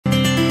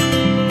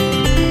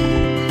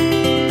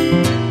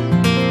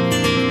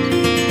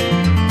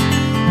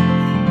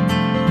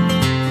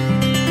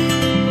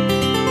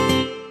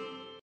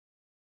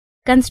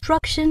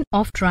Construction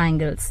of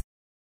triangles.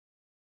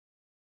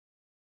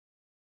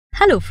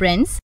 Hello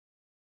friends,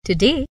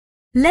 today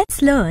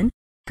let's learn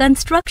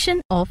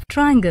construction of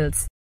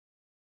triangles.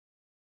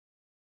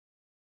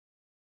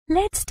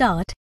 Let's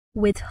start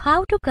with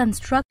how to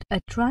construct a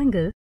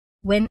triangle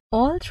when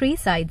all three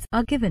sides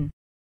are given.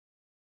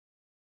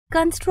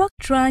 Construct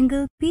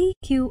triangle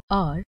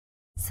PQR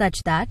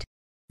such that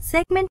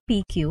segment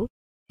PQ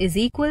is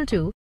equal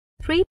to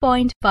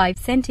 3.5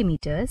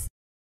 centimeters,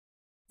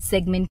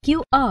 segment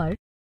QR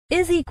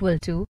is equal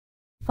to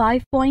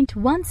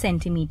 5.1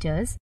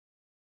 centimeters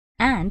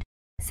and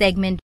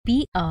segment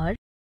PR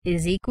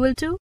is equal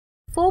to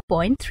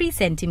 4.3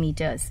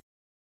 centimeters.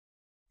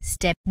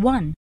 Step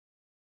 1.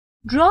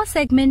 Draw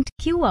segment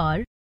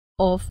QR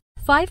of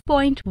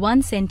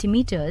 5.1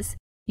 centimeters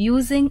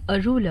using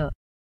a ruler.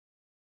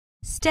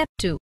 Step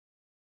 2.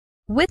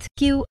 With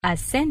Q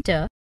as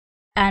center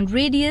and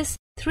radius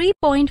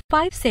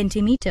 3.5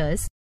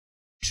 centimeters,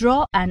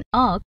 draw an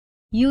arc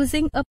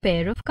using a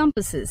pair of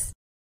compasses.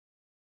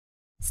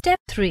 Step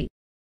 3.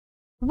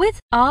 With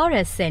R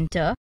as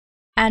center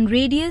and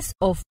radius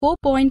of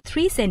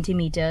 4.3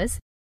 centimeters,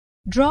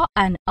 draw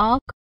an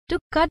arc to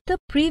cut the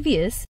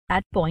previous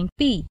at point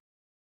P.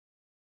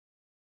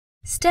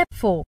 Step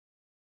 4.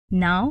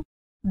 Now,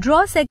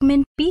 draw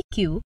segment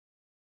PQ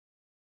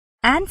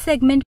and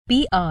segment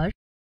PR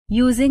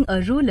using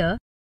a ruler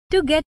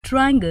to get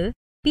triangle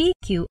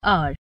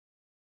PQR.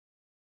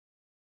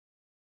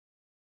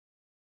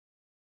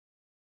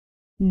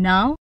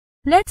 Now,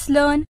 let's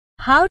learn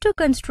how to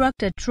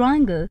construct a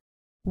triangle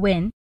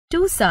when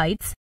two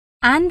sides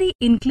and the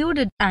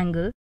included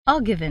angle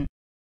are given.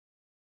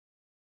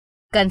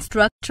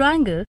 Construct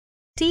triangle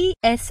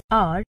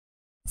TSR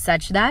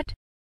such that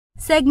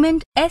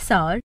segment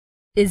SR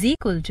is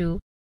equal to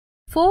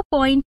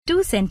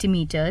 4.2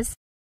 centimeters,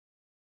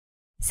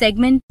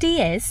 segment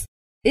TS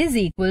is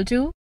equal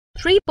to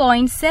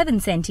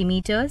 3.7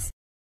 centimeters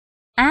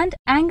and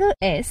angle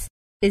S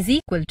is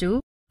equal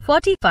to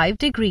 45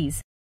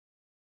 degrees.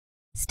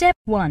 Step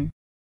 1.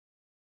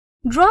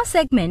 Draw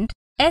segment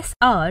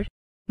SR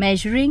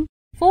measuring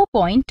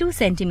 4.2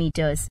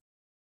 centimeters.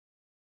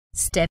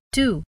 Step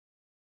 2.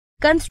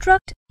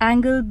 Construct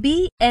angle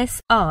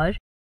BSR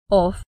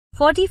of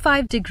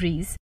 45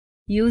 degrees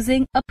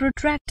using a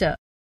protractor.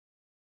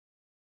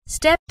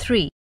 Step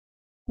 3.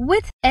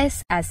 With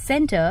S as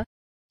center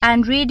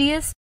and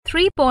radius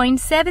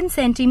 3.7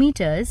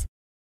 centimeters,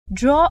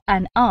 draw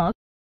an arc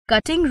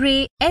cutting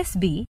ray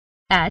SB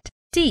at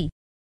T.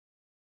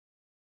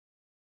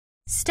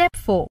 Step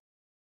 4.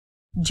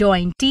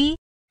 Join T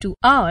to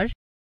R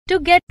to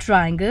get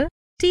triangle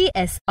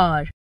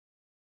TSR.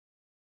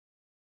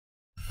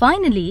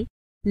 Finally,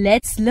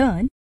 let's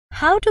learn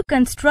how to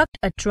construct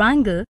a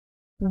triangle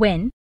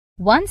when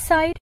one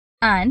side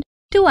and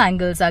two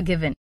angles are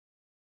given.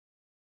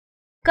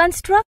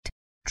 Construct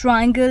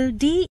triangle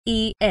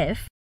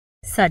DEF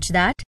such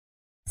that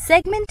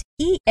segment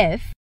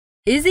EF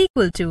is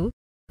equal to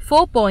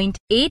 4.8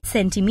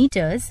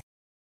 centimeters,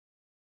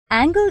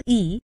 angle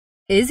E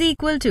is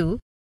equal to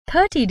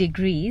 30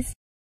 degrees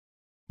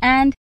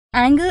and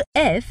angle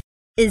F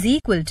is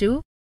equal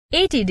to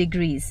 80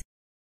 degrees.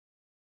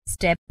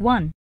 Step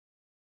 1.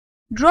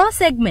 Draw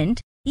segment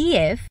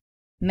EF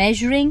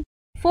measuring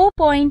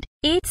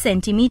 4.8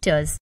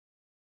 centimeters.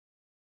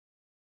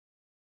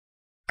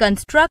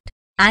 Construct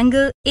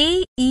angle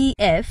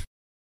AEF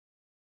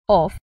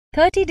of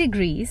 30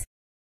 degrees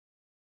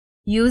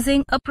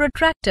using a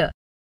protractor.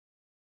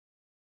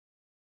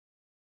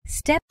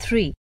 Step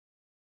 3.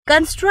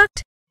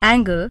 Construct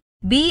angle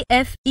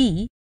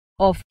BFE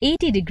of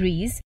 80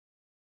 degrees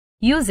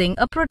using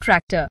a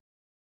protractor.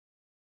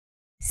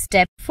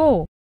 Step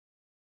 4.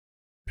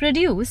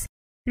 Produce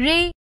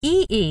ray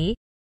EA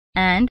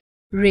and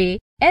ray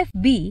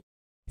FB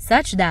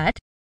such that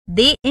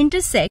they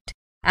intersect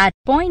at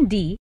point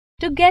D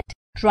to get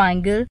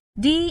triangle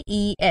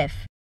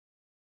DEF.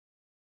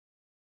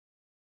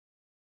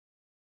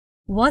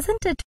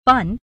 Wasn't it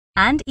fun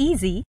and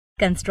easy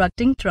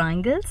constructing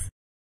triangles?